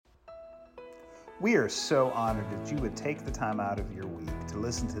We are so honored that you would take the time out of your week to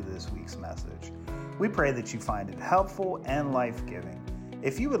listen to this week's message. We pray that you find it helpful and life-giving.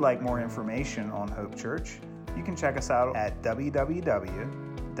 If you would like more information on Hope Church, you can check us out at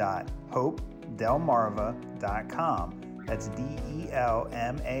www.hopedelmarva.com. That's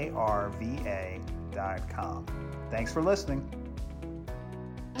DELMARVA.com. Thanks for listening.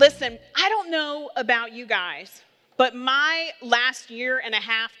 Listen, I don't know about you guys, but my last year and a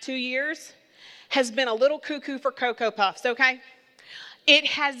half, 2 years, has been a little cuckoo for Cocoa Puffs, okay? It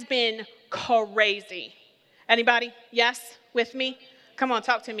has been crazy. Anybody? Yes? With me? Come on,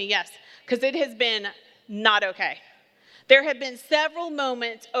 talk to me, yes. Because it has been not okay. There have been several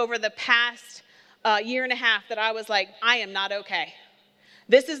moments over the past year and a half that I was like, I am not okay.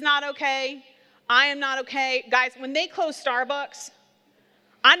 This is not okay. I am not okay. Guys, when they closed Starbucks,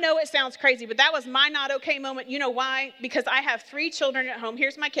 I know it sounds crazy, but that was my not okay moment. You know why? Because I have 3 children at home.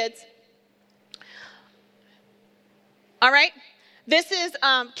 Here's my kids. All right? This is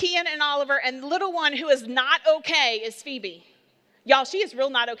Kian and Oliver, and the little one who is not okay is Phoebe. Y'all, she is real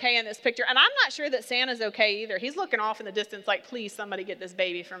not okay in this picture, and I'm not sure that Santa's okay either. He's looking off in the distance like, please, somebody get this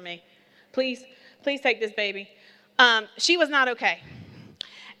baby from me. Please take this baby. She was not okay.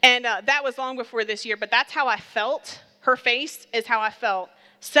 And that was long before this year, but that's how I felt. Her face is how I felt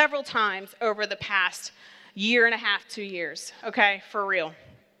several times over the past year and a half, 2 years, okay, for real.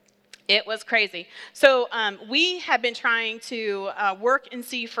 It was crazy. So we have been trying to work in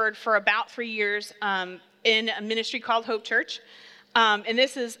Seaford for about 3 years in a ministry called Hope Church. And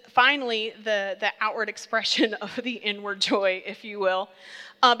this is finally the outward expression of the inward joy, if you will.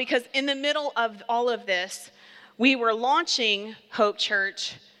 Because in the middle of all of this, we were launching Hope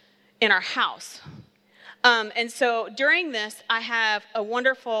Church in our house. And so during this, I have a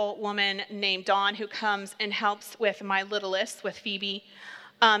wonderful woman named Dawn who comes and helps with my littlest, with Phoebe.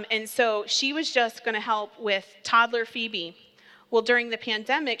 And so she was just going to help with toddler Phoebe. Well, during the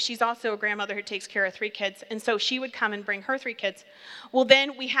pandemic, she's also a grandmother who takes care of 3 kids. And so she would come and bring her 3 kids. Well,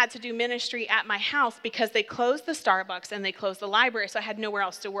 then we had to do ministry at my house because they closed the Starbucks and they closed the library, so I had nowhere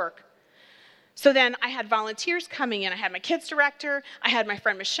else to work. So then I had volunteers coming in. I had my kids director. I had my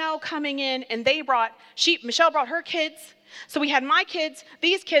friend Michelle coming in, and Michelle brought her kids. So we had my kids,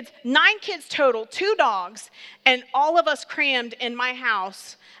 these kids, 9 kids total, 2 dogs, and all of us crammed in my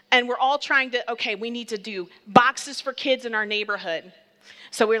house, and we're all trying to, okay, we need to do boxes for kids in our neighborhood.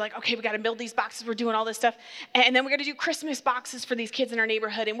 So we were like, okay, we got to build these boxes. We're doing all this stuff. And then we're going to do Christmas boxes for these kids in our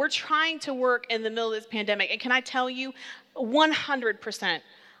neighborhood, and we're trying to work in the middle of this pandemic. And can I tell you, 100%,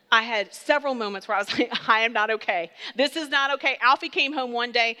 I had several moments where I was like, I am not okay. This is not okay. Alfie came home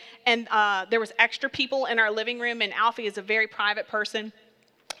one day, and there was extra people in our living room, and Alfie is a very private person,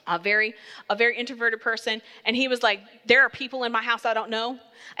 a very introverted person, and he was like, there are people in my house I don't know,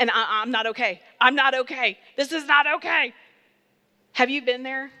 and I'm not okay. I'm not okay. This is not okay. Have you been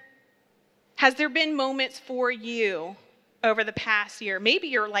there? Has there been moments for you over the past year? Maybe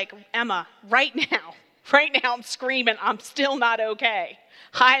you're like Emma right now. Right now I'm screaming, I'm still not okay.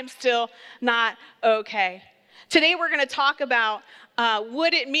 I'm still not okay. Today we're going to talk about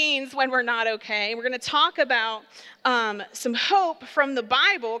what it means when we're not okay. We're going to talk about some hope from the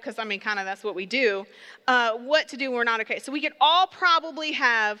Bible, because kind of that's what we do, what to do when we're not okay. So we could all probably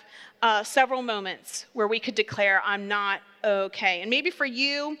have several moments where we could declare, I'm not okay. And maybe for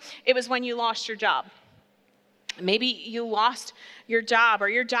you, it was when you lost your job. Maybe you lost your job, or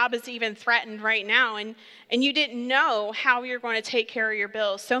your job is even threatened right now, and you didn't know how you're going to take care of your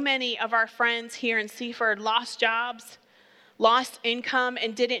bills. So many of our friends here in Seaford lost jobs, lost income,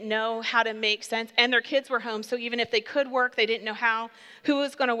 and didn't know how to make sense. And their kids were home, so even if they could work, they didn't know who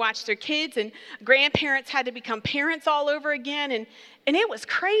was going to watch their kids. And grandparents had to become parents all over again, and it was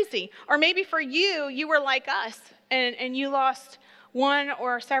crazy. Or maybe for you, you were like us, and you lost one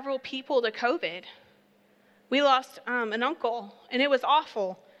or several people to COVID. We lost an uncle, and it was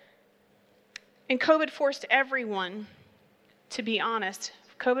awful. And COVID forced everyone, to be honest,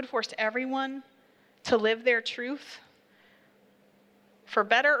 COVID forced everyone to live their truth, for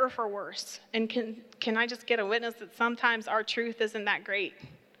better or for worse. And can I just get a witness that sometimes our truth isn't that great?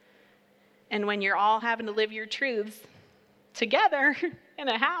 And when you're all having to live your truths together in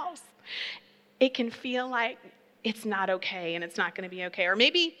a house, it can feel like it's not okay, and it's not going to be okay. Or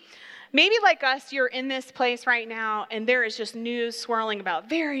maybe like us, you're in this place right now, and there is just news swirling about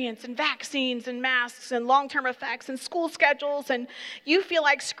variants and vaccines and masks and long-term effects and school schedules, and you feel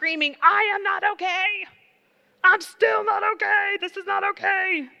like screaming, I am not okay. I'm still not okay. This is not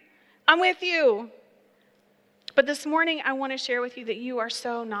okay. I'm with you. But this morning, I want to share with you that you are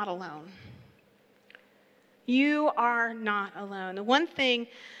so not alone. You are not alone. The one thing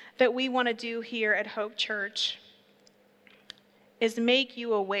that we want to do here at Hope Church is make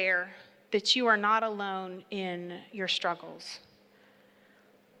you aware that you are not alone in your struggles.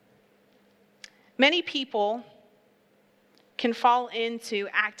 Many people can fall into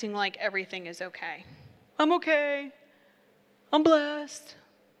acting like everything is okay. I'm okay. I'm blessed.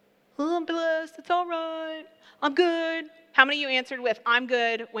 I'm blessed. It's all right. I'm good. How many of you answered with, I'm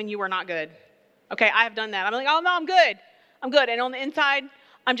good, when you were not good? Okay, I have done that. I'm like, oh, no, I'm good. I'm good. And on the inside,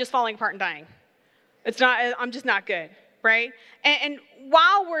 I'm just falling apart and dying. I'm just not good, right? And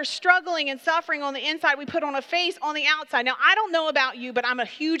while we're struggling and suffering on the inside, we put on a face on the outside. Now, I don't know about you, but I'm a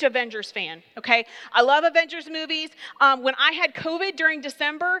huge Avengers fan, okay? I love Avengers movies. When I had COVID during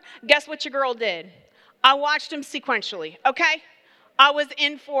December, guess what your girl did? I watched them sequentially, okay? I was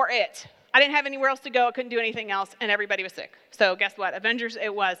in for it. I didn't have anywhere else to go. I couldn't do anything else, and everybody was sick. So guess what? Avengers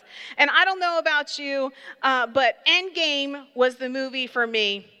it was. And I don't know about you, but Endgame was the movie for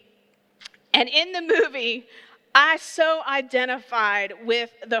me. And in the movie, I so identified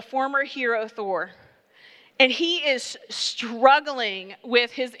with the former hero Thor. And he is struggling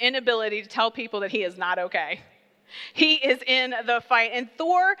with his inability to tell people that he is not okay. He is in the fight. And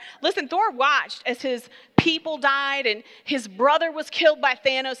Thor watched as his people died and his brother was killed by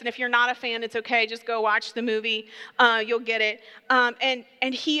Thanos. And if you're not a fan, it's okay. Just go watch the movie. You'll get it.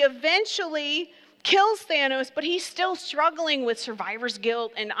 And he eventually kills Thanos, but he's still struggling with survivor's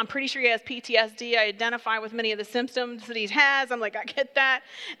guilt. And I'm pretty sure he has PTSD. I identify with many of the symptoms that he has. I'm like, I get that.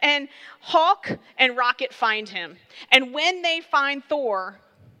 And Hulk and Rocket find him. And when they find Thor,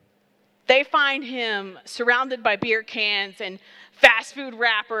 they find him surrounded by beer cans and fast food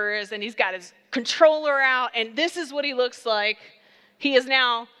wrappers, and he's got his controller out, and this is what he looks like. He is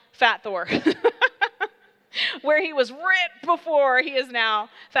now Fat Thor. Where he was ripped before, he is now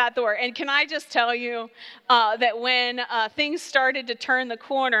Fat Thor. And can I just tell you that when things started to turn the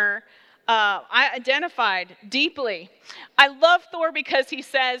corner, I identified deeply. I love Thor because he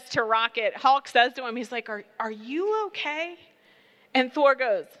says to Rocket, Hulk says to him, he's like, are you okay? And Thor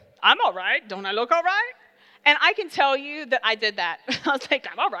goes, I'm all right. Don't I look all right? And I can tell you that I did that. I was like,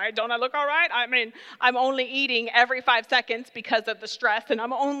 I'm all right. Don't I look all right? I mean, I'm only eating every 5 seconds because of the stress, and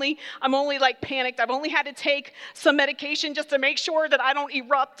I'm only like panicked. I've only had to take some medication just to make sure that I don't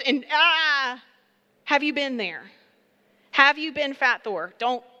erupt. And have you been there? Have you been Fat Thor?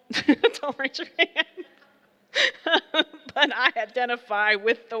 Don't raise your hand. But I identify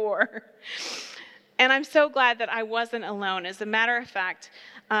with Thor. And I'm so glad that I wasn't alone. As a matter of fact,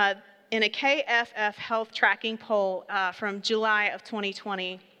 in a KFF health tracking poll from July of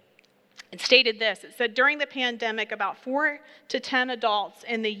 2020, it stated this. It said, during the pandemic, about 4 to 10 adults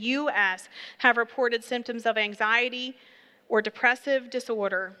in the U.S. have reported symptoms of anxiety or depressive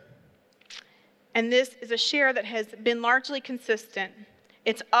disorder. And this is a share that has been largely consistent.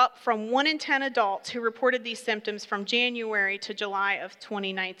 It's up from 1 in 10 adults who reported these symptoms from January to July of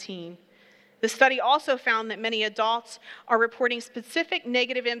 2019. The study also found that many adults are reporting specific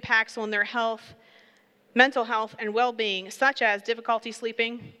negative impacts on their health, mental health, and well-being, such as difficulty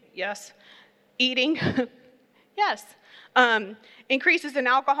sleeping, yes, eating, yes, increases in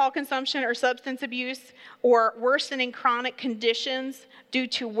alcohol consumption or substance abuse, or worsening chronic conditions due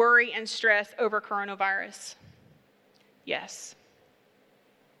to worry and stress over coronavirus. Yes.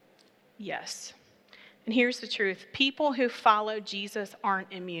 Yes. And here's the truth. People who follow Jesus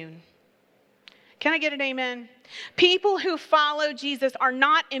aren't immune. Can I get an amen? People who follow Jesus are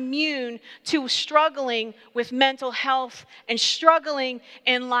not immune to struggling with mental health and struggling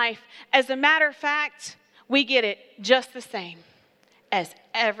in life. As a matter of fact, we get it just the same as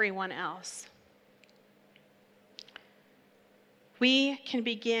everyone else. We can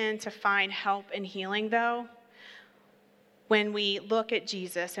begin to find help and healing, though, when we look at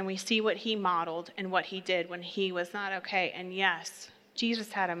Jesus and we see what he modeled and what he did when he was not okay. And yes,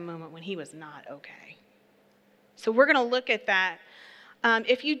 Jesus had a moment when he was not okay. So we're going to look at that.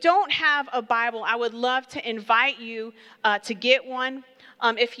 If you don't have a Bible, I would love to invite you to get one.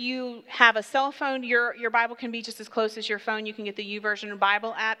 If you have a cell phone, your Bible can be just as close as your phone. You can get the YouVersion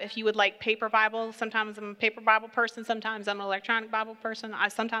Bible app. If you would like paper Bible, sometimes I'm a paper Bible person, sometimes I'm an electronic Bible person.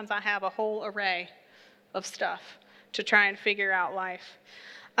 Sometimes I have a whole array of stuff to try and figure out life.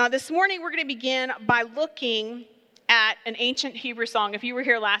 This morning we're going to begin by looking at an ancient Hebrew song. If you were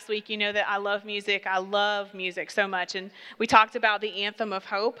here last week, you know that I love music. I love music so much. And we talked about the anthem of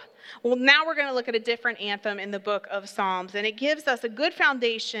hope. Well, now we're going to look at a different anthem in the book of Psalms. And it gives us a good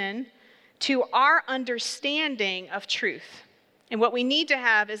foundation to our understanding of truth. And what we need to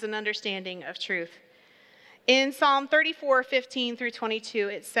have is an understanding of truth. In Psalm 34, 15 through 22,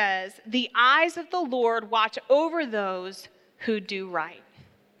 it says, "The eyes of the Lord watch over those who do right."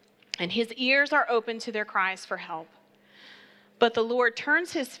 and his ears are open to their cries for help. But the Lord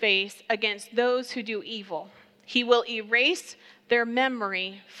turns his face against those who do evil. He will erase their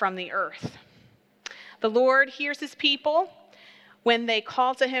memory from the earth. The Lord hears his people when they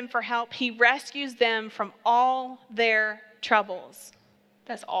call to him for help. He rescues them from all their troubles.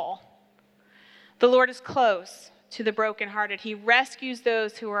 That's all. The Lord is close to the brokenhearted. He rescues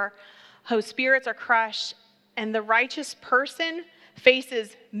those whose spirits are crushed, and the righteous person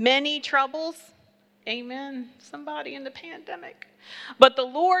faces many troubles. Amen. Somebody in the pandemic. But the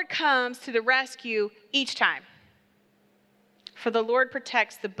Lord comes to the rescue each time. For the Lord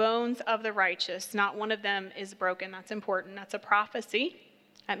protects the bones of the righteous. Not one of them is broken. That's important. That's a prophecy.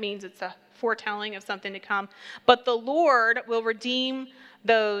 That means it's a foretelling of something to come. But the Lord will redeem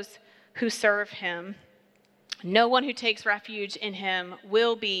those who serve him. No one who takes refuge in him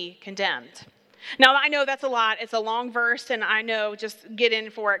will be condemned. Now, I know that's a lot. It's a long verse, and I know, just get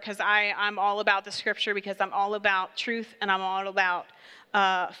in for it, because I'm all about the scripture, because I'm all about truth, and I'm all about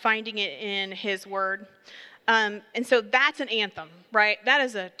finding it in his word. And so that's an anthem, right? That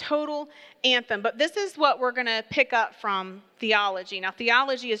is a total anthem. But this is what we're going to pick up from theology. Now,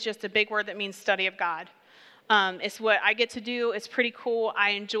 theology is just a big word that means study of God. It's what I get to do. It's pretty cool. I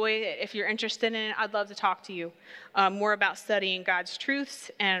enjoy it. If you're interested in it, I'd love to talk to you more about studying God's truths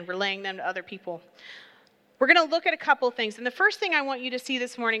and relaying them to other people. We're going to look at a couple of things. And the first thing I want you to see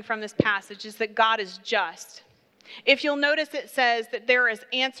this morning from this passage is that God is just. If you'll notice, it says that there is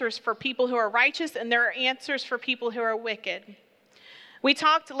answers for people who are righteous and there are answers for people who are wicked. We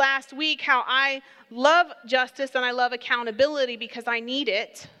talked last week how I love justice and I love accountability because I need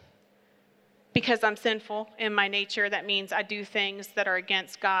it. Because I'm sinful in my nature, that means I do things that are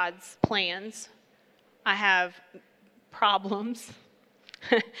against God's plans. I have problems,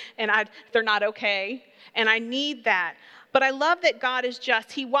 and they're not okay, and I need that. But I love that God is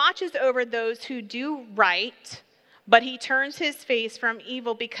just. He watches over those who do right, but he turns his face from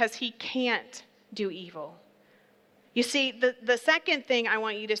evil because he can't do evil. You see, the second thing I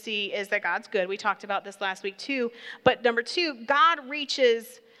want you to see is that God's good. We talked about this last week too. But number two, God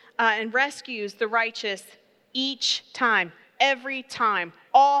reaches and rescues the righteous each time, every time,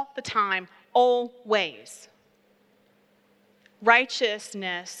 all the time, always.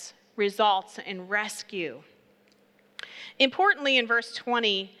 Righteousness results in rescue. Importantly, in verse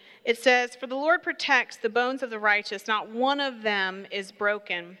 20, it says, "For the Lord protects the bones of the righteous, not one of them is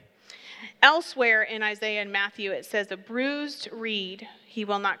broken." Elsewhere in Isaiah and Matthew, it says, "A bruised reed he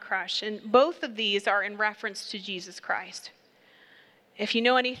will not crush." And both of these are in reference to Jesus Christ. If you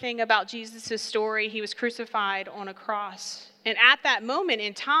know anything about Jesus' story, he was crucified on a cross. And at that moment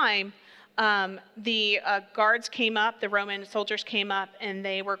in time, the guards came up, the Roman soldiers came up, and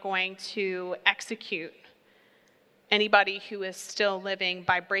they were going to execute anybody who is still living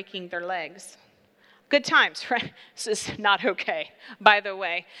by breaking their legs. Good times, right? This is not okay, by the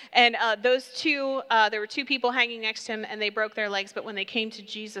way. And there were two people hanging next to him, and they broke their legs. But when they came to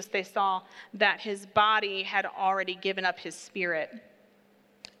Jesus, they saw that his body had already given up his spirit.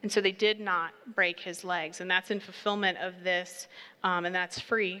 And so they did not break his legs. And that's in fulfillment of this, and that's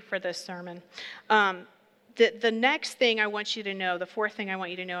free for this sermon. The next thing I want you to know, the fourth thing I want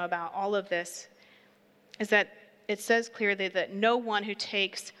you to know about all of this, is that it says clearly that no one who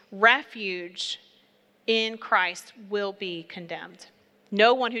takes refuge in Christ will be condemned.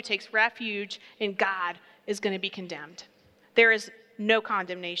 No one who takes refuge in God is going to be condemned. There is no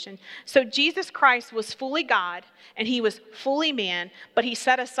condemnation. So Jesus Christ was fully God and he was fully man, but he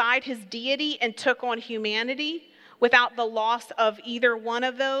set aside his deity and took on humanity without the loss of either one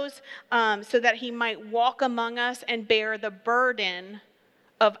of those, so that he might walk among us and bear the burden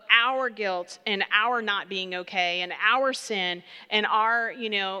of our guilt and our not being okay and our sin and our,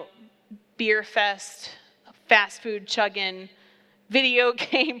 beer fast food chugging, video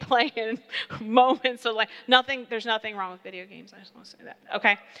game playing moments of there's nothing wrong with video games. I just want to say that,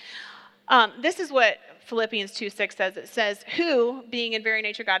 okay? This is what Philippians 2:6 says. It says, "Who, being in very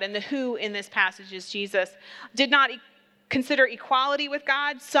nature God," and the who in this passage is Jesus, "did not consider equality with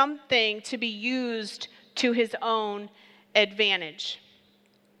God something to be used to his own advantage.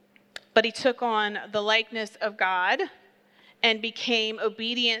 But he took on the likeness of God and became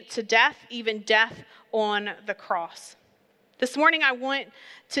obedient to death, even death on the cross." This morning, I want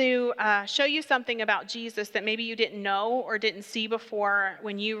to show you something about Jesus that maybe you didn't know or didn't see before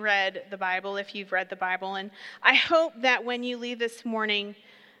when you read the Bible, if you've read the Bible. And I hope that when you leave this morning,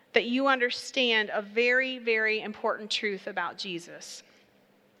 that you understand a very, very important truth about Jesus.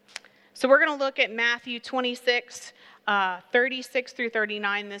 So we're going to look at Matthew 26, 36 through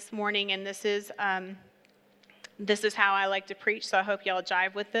 39 this morning. And this is This is how I like to preach, so I hope y'all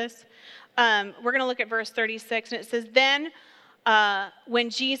jive with this. We're going to look at verse 36, and it says, Then when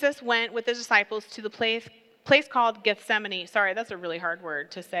Jesus went with the disciples to the place called Gethsemane. Sorry, that's a really hard word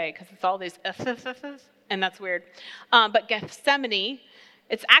to say because it's all these and that's weird. But Gethsemane,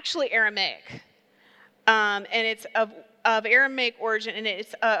 it's actually Aramaic. And it's of Aramaic origin, and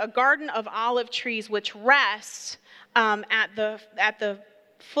it's a garden of olive trees which rests at the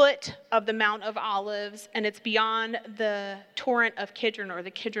foot of the Mount of Olives, and it's beyond the torrent of Kidron, or the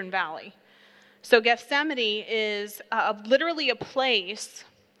Kidron Valley. So Gethsemane is literally a place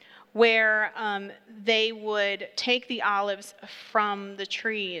where they would take the olives from the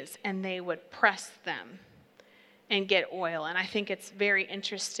trees and they would press them and get oil. And I think it's very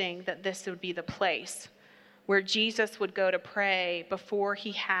interesting that this would be the place where Jesus would go to pray before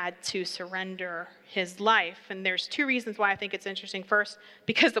he had to surrender his life. And there's two reasons why I think it's interesting. First,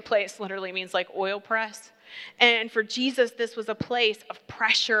 because the place literally means like oil press. And for Jesus, this was a place of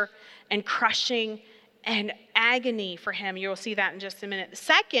pressure and crushing and agony for him. You'll see that in just a minute. The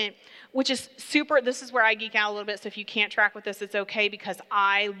second, which is this is where I geek out a little bit, so if you can't track with this, it's okay, because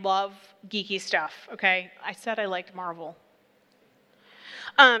I love geeky stuff, okay? I said I liked Marvel.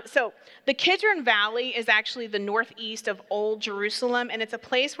 So the Kidron Valley is actually the northeast of Old Jerusalem, and it's a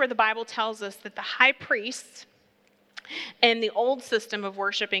place where the Bible tells us that the high priests and the old system of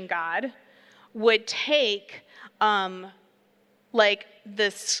worshiping God would take like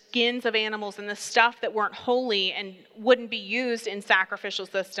the skins of animals and the stuff that weren't holy and wouldn't be used in sacrificial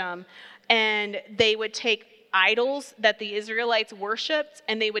system, and they would take idols that the Israelites worshipped,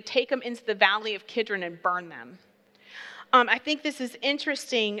 and they would take them into the valley of Kidron and burn them. I think this is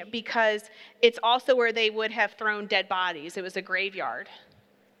interesting because it's also where they would have thrown dead bodies. It was a graveyard.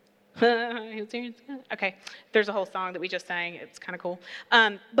 Okay, there's a whole song that we just sang. It's kind of cool.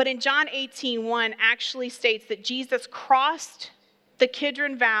 But in John 18:1 actually states that Jesus crossed the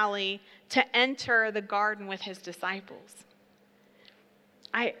Kidron Valley to enter the garden with his disciples.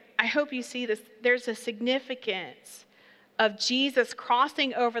 I hope you see this. There's a significance of Jesus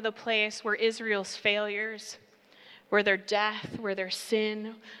crossing over the place where Israel's failures, where their death, where their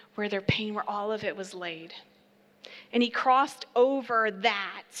sin, where their pain, where all of it was laid. And he crossed over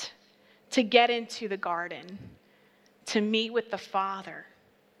that to get into the garden, to meet with the Father.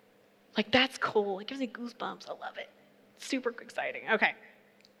 Like, that's cool. It gives me goosebumps. I love it. Super exciting. Okay,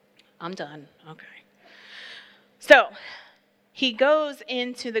 I'm done. Okay. So he goes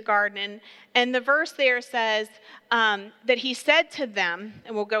into the garden, and the verse there says that he said to them,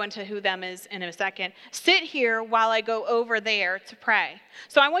 and we'll go into who them is in a second, sit here while I go over there to pray.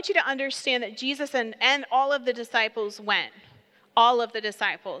 So I want you to understand that Jesus and all of the disciples went. All of the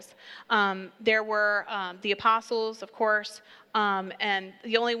disciples. There were the apostles, of course, and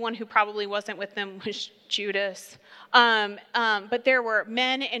the only one who probably wasn't with them was Judas. But there were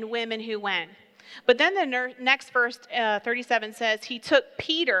men and women who went. But then the next verse, 37, says, he took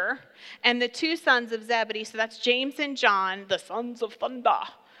Peter and the two sons of Zebedee, so that's James and John, the sons of thunder.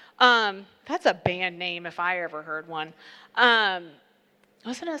 That's a band name if I ever heard one.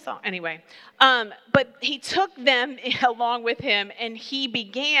 Wasn't it a song? Anyway. But he took them along with him, and he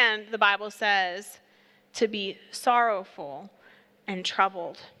began, the Bible says, to be sorrowful and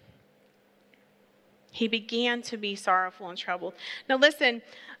troubled. He began to be sorrowful and troubled. Now listen,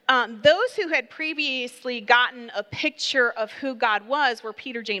 those who had previously gotten a picture of who God was were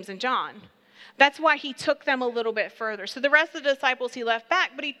Peter, James, and John. That's why he took them a little bit further. So the rest of the disciples he left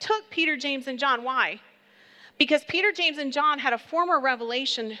back, but he took Peter, James, and John. Why? Because Peter, James, and John had a former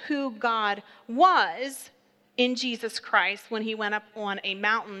revelation who God was in Jesus Christ when he went up on a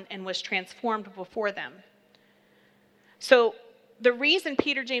mountain and was transformed before them. So the reason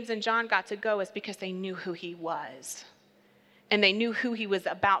Peter, James, and John got to go is because they knew who he was. And they knew who he was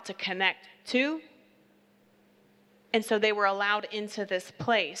about to connect to. And so they were allowed into this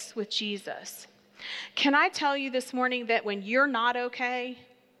place with Jesus. Can I tell you this morning that when you're not okay,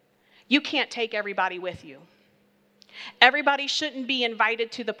 you can't take everybody with you. Everybody shouldn't be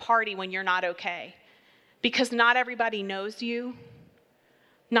invited to the party when you're not okay. Because not everybody knows you.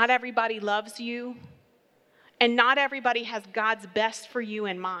 Not everybody loves you. And not everybody has God's best for you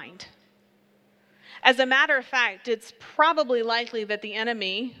in mind. As a matter of fact, it's probably likely that the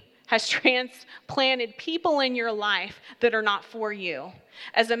enemy has transplanted people in your life that are not for you.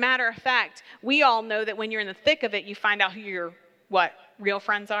 As a matter of fact, we all know that when you're in the thick of it, you find out who your, real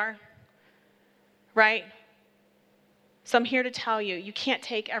friends are, right? So I'm here to tell you, you can't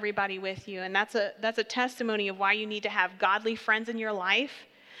take everybody with you. And that's a testimony of why you need to have godly friends in your life,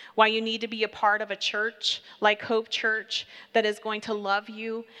 why you need to be a part of a church like Hope Church that is going to love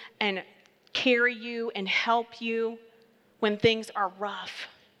you and carry you and help you when things are rough.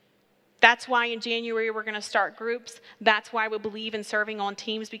 That's why in January we're going to start groups. That's why we believe in serving on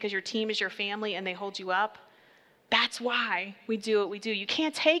teams, because your team is your family and they hold you up. That's why we do what we do. You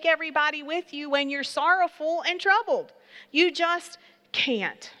can't take everybody with you when you're sorrowful and troubled. You just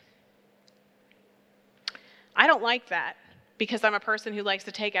can't. I don't like that because I'm a person who likes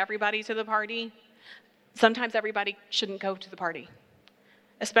to take everybody to the party. Sometimes everybody shouldn't go to the party,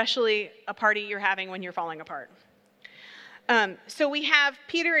 especially a party you're having when you're falling apart. So we have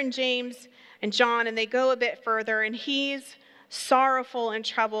Peter and James and John, and they go a bit further, and he's sorrowful and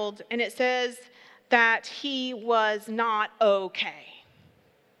troubled, and it says that he was not okay.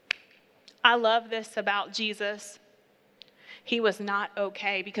 I love this about Jesus. He was not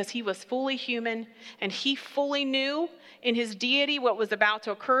okay because he was fully human, and he fully knew in his deity what was about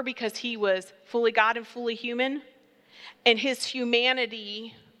to occur because he was fully God and fully human. And his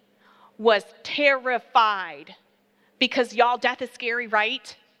humanity was terrified because, y'all, death is scary,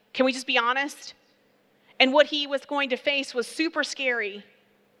 right? Can we just be honest? And what he was going to face was super scary.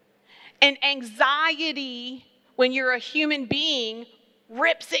 And anxiety, when you're a human being,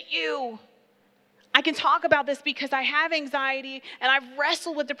 rips at you. I can talk about this because I have anxiety, and I've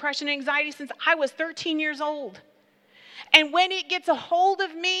wrestled with depression and anxiety since I was 13 years old. And when it gets a hold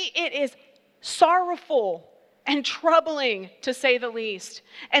of me, it is sorrowful and troubling, to say the least.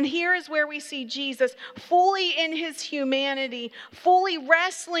 And here is where we see Jesus fully in his humanity, fully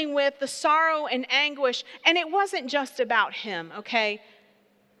wrestling with the sorrow and anguish. And it wasn't just about him, okay?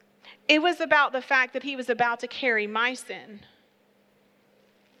 It was about the fact that he was about to carry my sin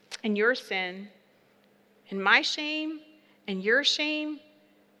and your sin and my shame and your shame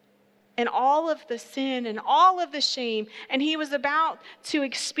and all of the sin and all of the shame. And he was about to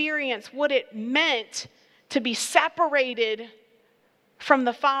experience what it meant to be separated from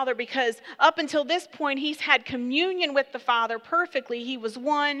the Father, because up until this point, he's had communion with the Father perfectly. He was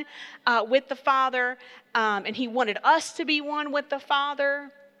one with the Father, and he wanted us to be one with the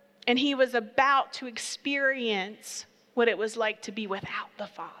Father. And he was about to experience what it was like to be without the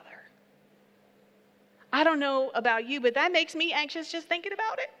Father. I don't know about you, but that makes me anxious just thinking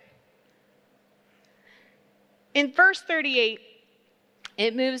about it. In verse 38,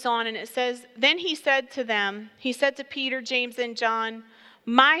 it moves on and it says, then he said to Peter, James, and John,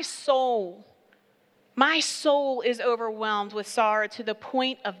 my soul is overwhelmed with sorrow to the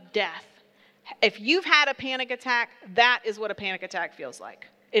point of death. If you've had a panic attack, that is what a panic attack feels like.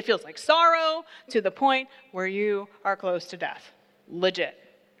 It feels like sorrow to the point where you are close to death. Legit.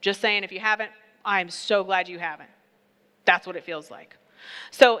 Just saying, if you haven't, I'm so glad you haven't. That's what it feels like.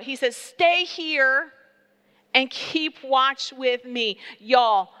 So he says, stay here and keep watch with me.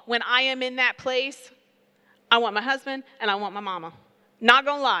 Y'all, when I am in that place, I want my husband and I want my mama. Not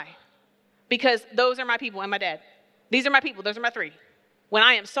gonna lie. Because those are my people and my dad. These are my people. Those are my three. When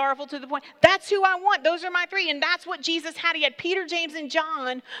I am sorrowful to the point, that's who I want. Those are my three. And that's what Jesus had. He had Peter, James, and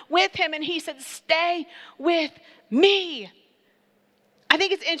John with him. And he said, stay with me. I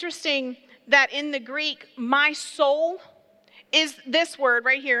think it's interesting that in the Greek, my soul is this word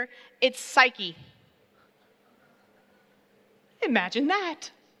right here. It's psyche. Imagine that.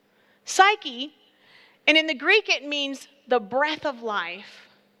 Psyche. And in the Greek, it means the breath of life,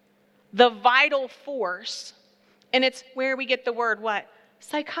 the vital force. And it's where we get the word what?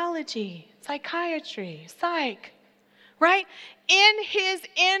 Psychology, psychiatry, psych. Right? In his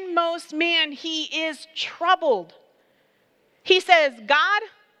inmost man, he is troubled. He says, God,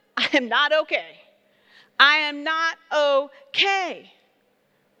 I am not okay. I am not okay.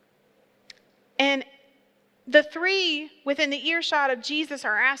 And the three within the earshot of Jesus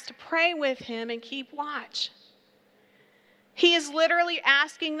are asked to pray with him and keep watch. He is literally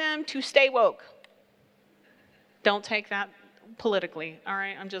asking them to stay woke. Don't take that politically, all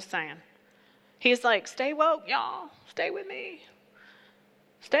right? I'm just saying. He's like, stay woke, y'all. Stay with me.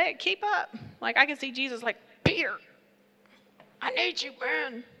 Keep up. Like, I can see Jesus like, Peter, I need you,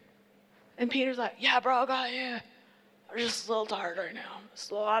 man. And Peter's like, yeah, bro, I got you. I'm just a little tired right now.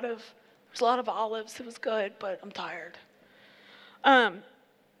 There's a lot of olives. It was good, but I'm tired.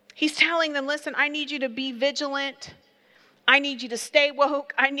 He's telling them, listen, I need you to be vigilant. I need you to stay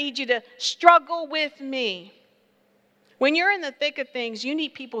woke. I need you to struggle with me. When you're in the thick of things, you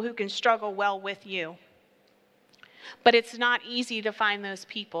need people who can struggle well with you. But it's not easy to find those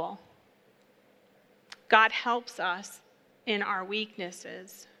people. God helps us in our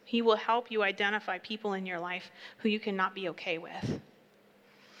weaknesses. He will help you identify people in your life who you cannot be okay with.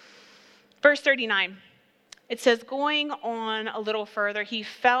 Verse 39, it says, going on a little further, he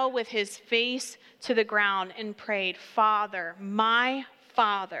fell with his face to the ground and prayed, Father, my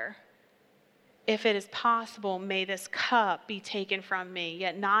Father, if it is possible, may this cup be taken from me,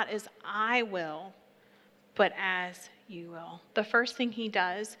 yet not as I will, but as you will. The first thing he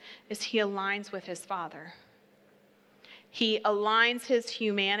does is he aligns with his Father. He aligns his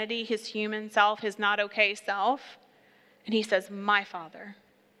humanity, his human self, his not okay self, and he says, my Father.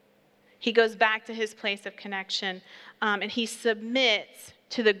 He goes back to his place of connection, and he submits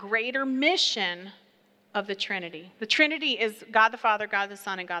to the greater mission of the Trinity. The Trinity is God the Father, God the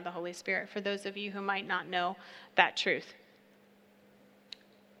Son, and God the Holy Spirit, for those of you who might not know that truth.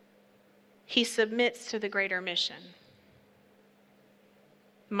 He submits to the greater mission.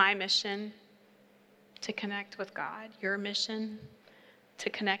 My mission, to connect with God. Your mission, to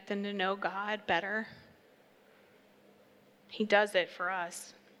connect and to know God better. He does it for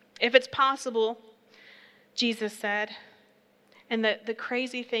us. If it's possible, Jesus said, and the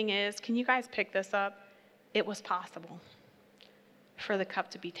crazy thing is, can you guys pick this up? It was possible for the cup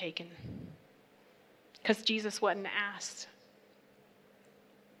to be taken. Because Jesus wouldn't have asked.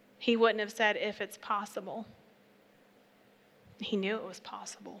 He wouldn't have said, if it's possible. He knew it was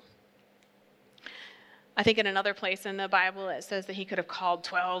possible. I think in another place in the Bible it says that he could have called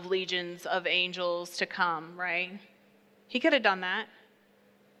 12 legions of angels to come, right? He could have done that.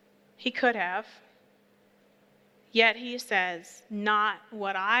 He could have. Yet he says, not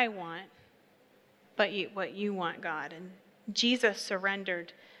what I want, but what you want, God. And Jesus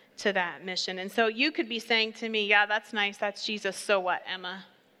surrendered to that mission. And so you could be saying to me, yeah, that's nice. That's Jesus. So what, Emma?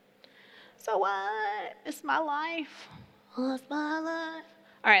 So what? It's my life. Oh, it's my life.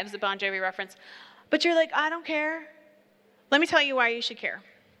 All right, it was a Bon Jovi reference. But you're like, I don't care. Let me tell you why you should care.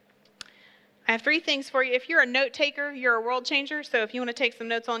 I have 3 things for you. If you're a note taker, you're a world changer. So if you want to take some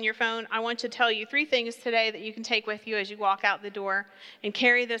notes on your phone, I want to tell you 3 things today that you can take with you as you walk out the door and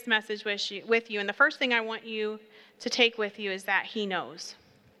carry this message with you. And the first thing I want you to take with you is that he knows.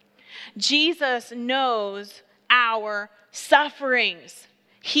 Jesus knows our sufferings.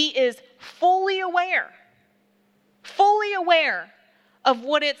 He is fully aware of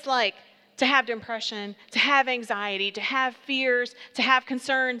what it's like to have depression, to have anxiety, to have fears, to have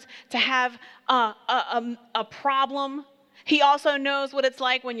concerns, to have a problem. He also knows what it's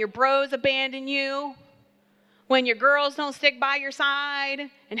like when your bros abandon you, when your girls don't stick by your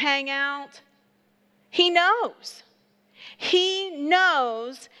side and hang out. He knows. He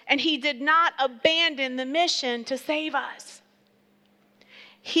knows, and he did not abandon the mission to save us.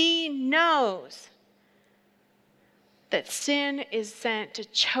 He knows that sin is sent to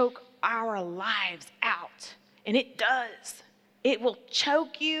choke our lives out. And it does. It will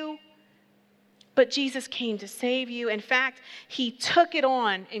choke you. But Jesus came to save you. In fact, he took it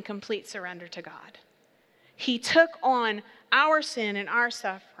on in complete surrender to God. He took on our sin and our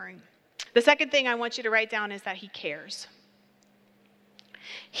suffering. The second thing I want you to write down is that he cares.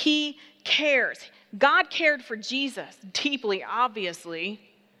 He cares. God cared for Jesus deeply, obviously.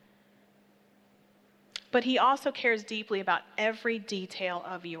 But he also cares deeply about every detail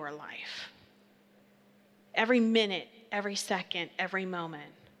of your life. Every minute, every second, every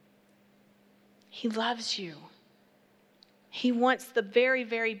moment. He loves you. He wants the very,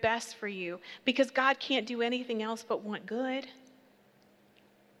 very best for you because God can't do anything else but want good.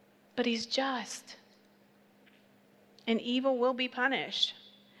 But he's just. And evil will be punished.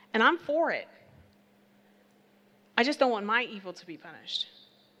 And I'm for it. I just don't want my evil to be punished.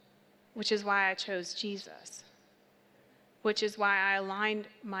 Which is why I chose Jesus. Which is why I aligned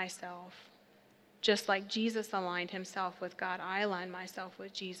myself. Just like Jesus aligned himself with God, I aligned myself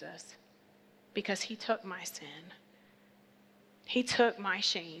with Jesus. Because he took my sin. He took my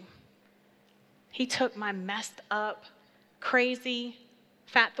shame. He took my messed up, crazy,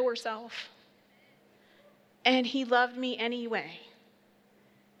 fat Thor self. And he loved me anyway.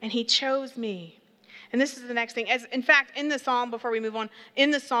 And he chose me. And this is the next thing. In fact, in the psalm, before we move on,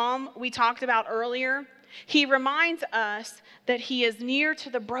 in the psalm we talked about earlier, he reminds us that he is near to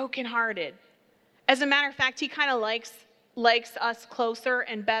the brokenhearted. As a matter of fact, he kind of likes us closer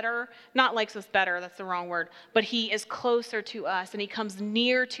and better. Not likes us better, that's the wrong word. But he is closer to us, and he comes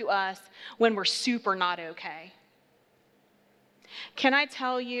near to us when we're super not okay. Can I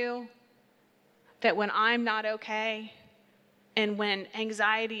tell you that when I'm not okay, and when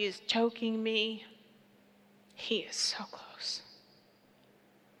anxiety is choking me, he is so close.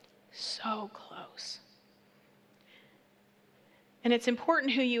 So close. And it's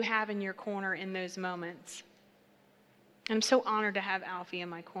important who you have in your corner in those moments. And I'm so honored to have Alfie in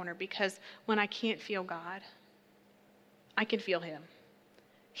my corner because when I can't feel God, I can feel him.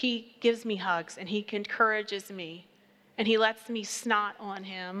 He gives me hugs and he encourages me and he lets me snot on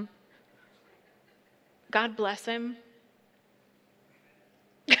him. God bless him.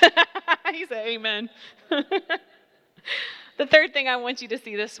 He said, amen. The third thing I want you to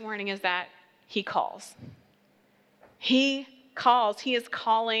see this morning is that he calls. He calls. He is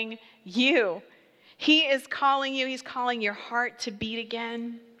calling you. He is calling you. He's calling your heart to beat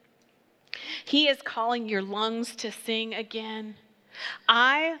again. He is calling your lungs to sing again.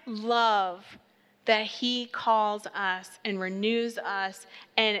 I love that he calls us and renews us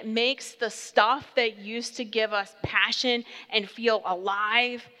and makes the stuff that used to give us passion and feel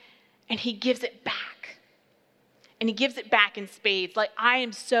alive, and he gives it back. And he gives it back in spades. Like, I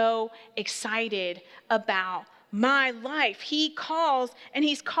am so excited about my life. He calls, and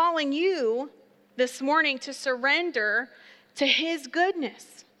he's calling you this morning to surrender to his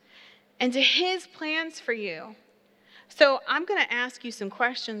goodness and to his plans for you. So I'm going to ask you some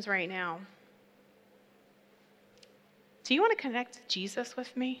questions right now. Do you want to connect to Jesus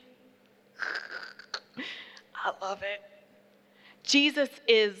with me? I love it. Jesus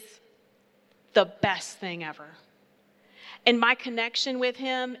is the best thing ever. And my connection with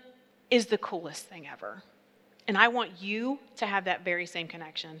him is the coolest thing ever. And I want you to have that very same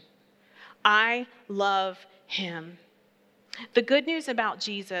connection. I love him. The good news about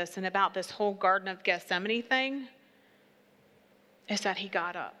Jesus and about this whole Garden of Gethsemane thing is that he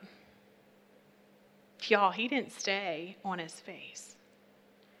got up. Y'all, he didn't stay on his face.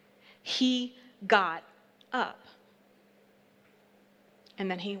 He got up. And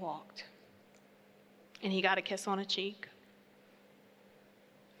then he walked. And he got a kiss on a cheek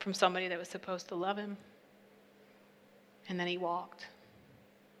from somebody that was supposed to love him. And then he walked.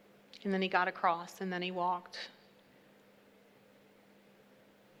 And then he got a cross, and then he walked.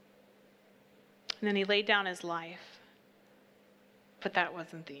 And then he laid down his life. But that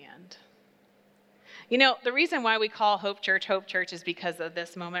wasn't the end. You know, the reason why we call Hope Church is because of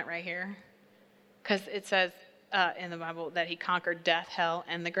this moment right here. Because it says in the Bible that he conquered death, hell,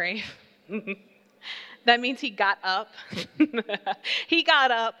 and the grave. That means he got up. He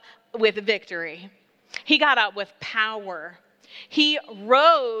got up with victory. He got up with power. He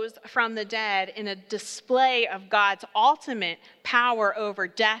rose from the dead in a display of God's ultimate power over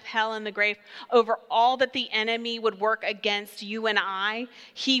death, hell, and the grave, over all that the enemy would work against you and I.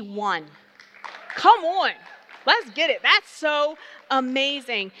 He won. Come on. Let's get it. That's so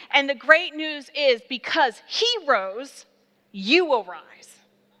amazing. And the great news is because he rose, you will rise.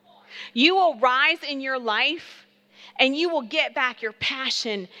 You will rise in your life, and you will get back your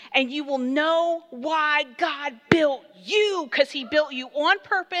passion, and you will know why God built you, because he built you on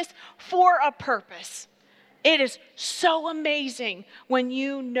purpose for a purpose. It is so amazing when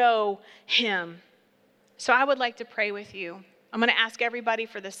you know him. So I would like to pray with you. I'm going to ask everybody,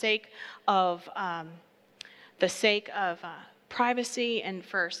 for the sake of privacy, and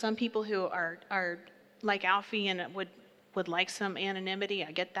for some people who are like Alfie and would like some anonymity.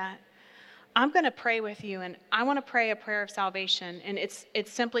 I get that. I'm going to pray with you, and I want to pray a prayer of salvation, and it's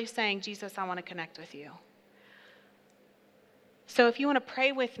simply saying, Jesus, I want to connect with you. So if you want to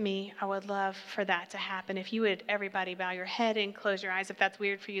pray with me, I would love for that to happen. If you would, everybody bow your head and close your eyes. If that's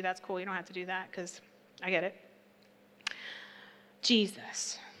weird for you, that's cool. You don't have to do that, because I get it.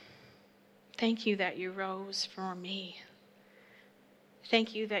 Jesus, thank you that you rose for me.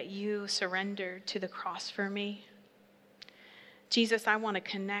 Thank you that you surrendered to the cross for me. Jesus, I want to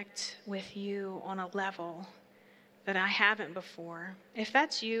connect with you on a level that I haven't before. If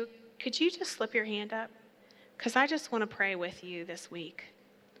that's you, could you just slip your hand up? Because I just want to pray with you this week.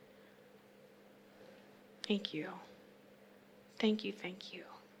 Thank you. Thank you, thank you.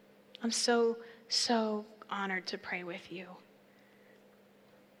 I'm so, so honored to pray with you.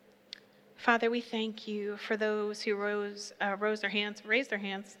 Father, we thank you for those who raised their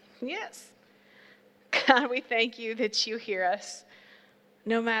hands. Yes. God, we thank you that you hear us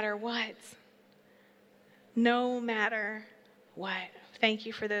no matter what. No matter what. Thank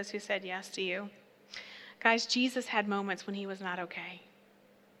you for those who said yes to you. Guys, Jesus had moments when he was not okay.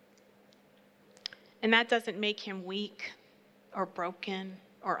 And that doesn't make him weak or broken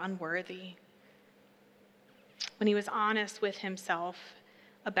or unworthy. When he was honest with himself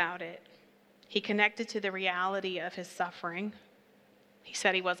about it, he connected to the reality of his suffering. He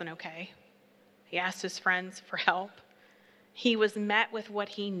said he wasn't okay. He asked his friends for help. He was met with what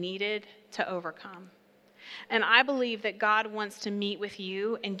he needed to overcome. And I believe that God wants to meet with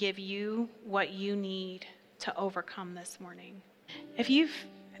you and give you what you need to overcome this morning. If you've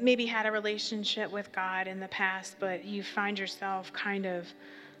maybe had a relationship with God in the past, but you find yourself kind of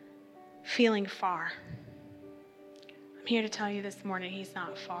feeling far, I'm here to tell you this morning, he's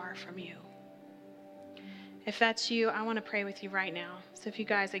not far from you. If that's you, I want to pray with you right now. So if you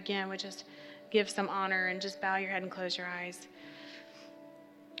guys, again, would just give some honor and just bow your head and close your eyes.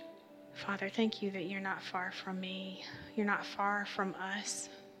 Father, thank you that you're not far from me. You're not far from us.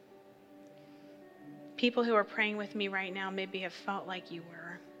 People who are praying with me right now maybe have felt like you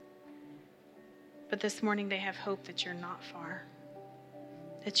were. But this morning they have hope that you're not far.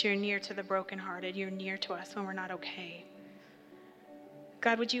 That you're near to the brokenhearted. You're near to us when we're not okay.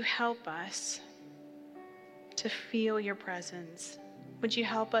 God, would you help us to feel your presence? Would you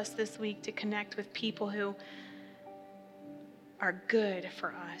help us this week to connect with people who are good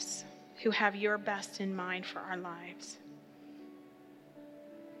for us, who have your best in mind for our lives?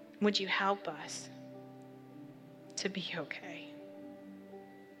 Would you help us to be okay?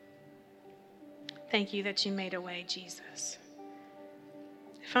 Thank you that you made a way, Jesus.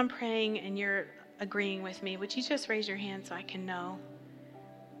 If I'm praying and you're agreeing with me, would you just raise your hand so I can know?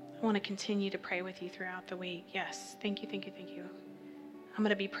 I want to continue to pray with you throughout the week. Yes, thank you, thank you, thank you. I'm going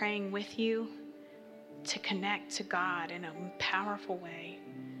to be praying with you to connect to God in a powerful way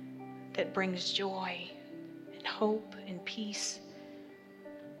that brings joy and hope and peace.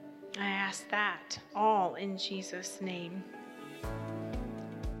 I ask that all in Jesus' name.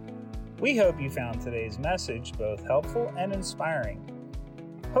 We hope you found today's message both helpful and inspiring.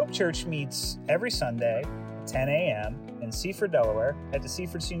 Hope Church meets every Sunday at 10 a.m. in Seaford, Delaware at the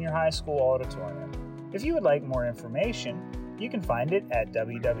Seaford Senior High School Auditorium. If you would like more information, you can find it at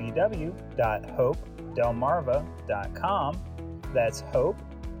www.hopedelmarva.com. That's hope,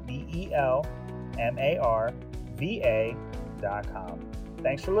 DELMARVA.com.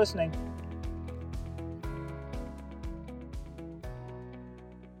 Thanks for listening.